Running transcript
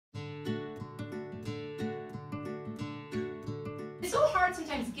hard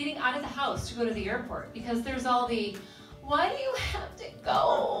sometimes getting out of the house to go to the airport because there's all the, why do you have to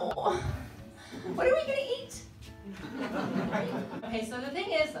go? What are we gonna eat? Okay, so the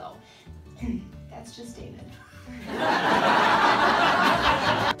thing is though, that's just David.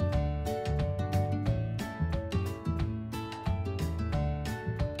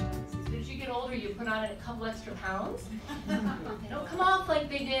 As you get older, you put on a couple extra pounds. They don't come off like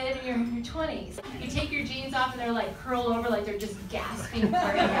they did in your 20s. You take your jeans off and they're like curled over like they're just gasping for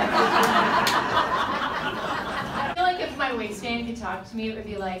air. I feel like if my waistband could talk to me, it would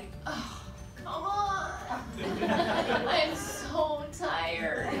be like, oh, come on. I'm so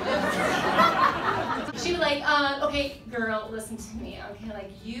tired. She'd be like, okay, girl, listen to me, okay?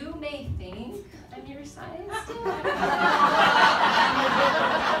 Like, you may think I'm your size still.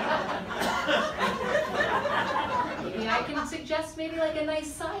 Maybe I can suggest maybe like a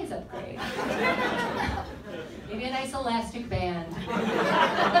nice size upgrade. Maybe a nice elastic band.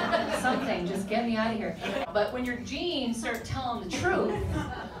 Something, just get me out of here. But when your jeans start telling the truth,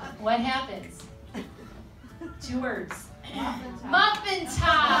 what happens? 2 words. Muffin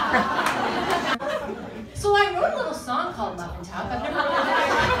Top! So I wrote a little song called Muffin Top. I've never really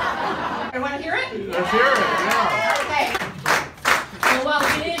done it. Want to hear it? Let's hear it, yeah. Okay. So I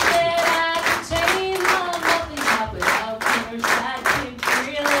wish that I could change my muffin top without your sidekick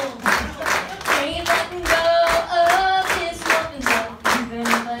drill. Ain't letting go of this muffin top, even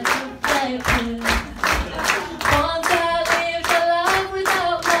if I took that pill. Once I lived a life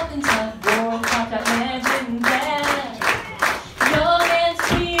without muffin top, wore a top that imagine that. Young and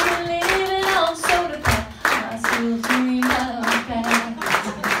sweet and living on soda pop, I still dream of that.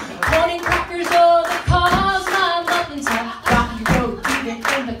 Morning crackers all the cars, my muffin top, rocky road even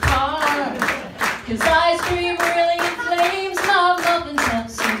in the car. Cause ice cream really inflames my muffin top,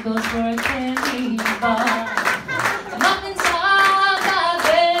 so goes for a candy bar. Muffin top, I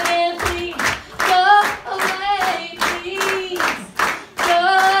beg and please, go away, please. Go,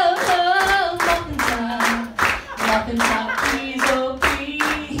 muffin top, please, oh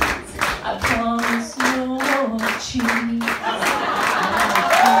please. I promise no more cheese.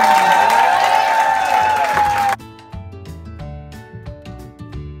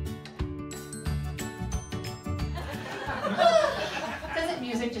 Doesn't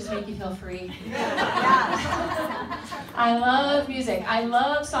music just make you feel free? I love music. I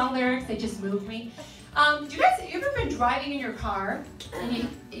love song lyrics. They just move me. You ever been driving in your car and you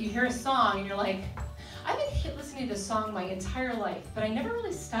hear a song and you're like, I've been listening to this song my entire life, but I never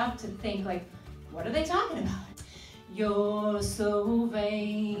really stopped to think like, what are they talking about? You're so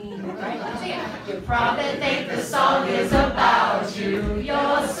vain, right? Sing it. You probably think the song is about you.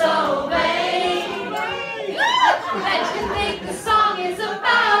 You're so vain. That you think the song is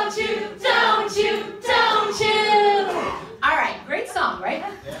about you. Don't you? Don't you? All right, great song, right?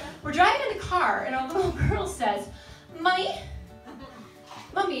 We're driving in the car and our little girl says, Mommy,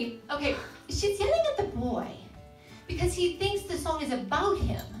 okay, she's yelling at the boy because he thinks the song is about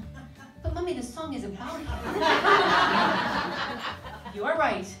him. But Mommy, the song is about him. You are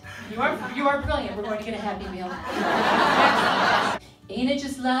right. You are brilliant. We're going to get a Happy Meal. Ain't it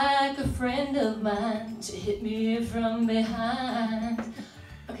just like a friend of mine to hit me from behind?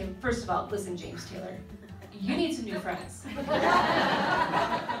 Okay, first of all, listen, James Taylor. You need some new friends.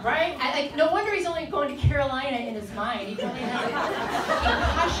 Right? No wonder he's only going to Carolina in his mind. He probably has a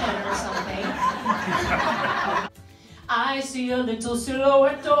concussion or something. I see a little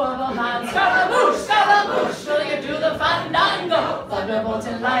silhouette of a man. Scaramouche, Scaramouche, will you do the fandango? Thunderbolt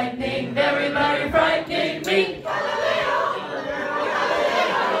and lightning, very, very frightening me.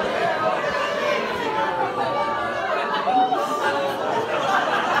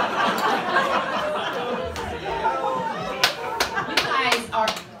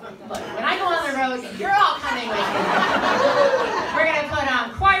 You're all coming with me. We're going to put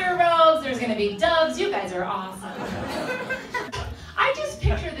on choir robes. There's going to be doves. You guys are awesome. I just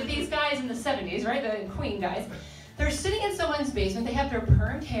picture that these guys in the 70s, right, the Queen guys, they're sitting in someone's basement. They have their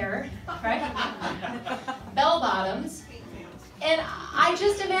permed hair, right, bell bottoms, and I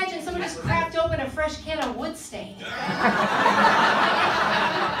just imagine someone just cracked open a fresh can of wood stain. There's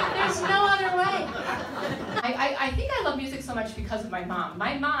no other way. I think I love music so much because of my mom.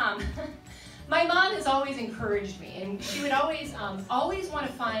 My mom has always encouraged me, and she would always want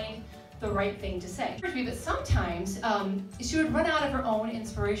to find the right thing to say. But sometimes she would run out of her own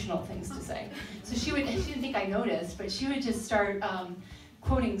inspirational things to say. So she didn't think I noticed, but she would just start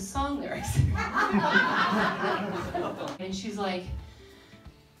quoting song lyrics. And she's like,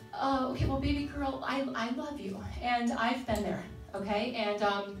 oh, okay, well, baby girl, I love you, and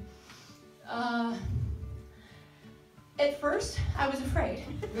At first, I was afraid.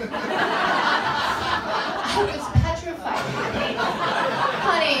 I was petrified.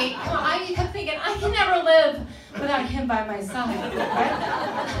 Honey, come on, I kept thinking, I can never live without him by my side,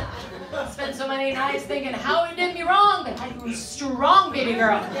 right? Spent so many nights thinking how he did me wrong, but I grew strong, baby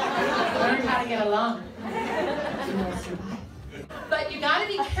girl. Learned how to get along. But you gotta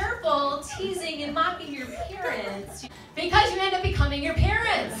be careful teasing and mocking your parents because you end up becoming your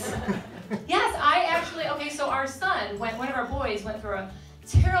parents. Yes, I actually, okay, so our son, one of our boys went through a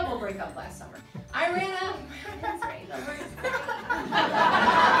terrible breakup last summer. I ran up, I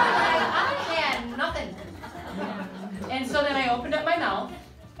had nothing. And so then I opened up my mouth,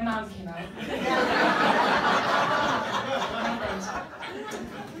 and Mom came out.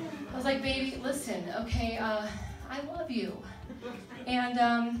 I was like, baby, listen, okay, I love you. And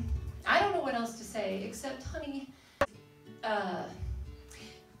I don't know what else to say, except, honey,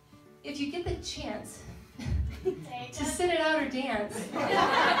 if you get the chance to sit it out or dance,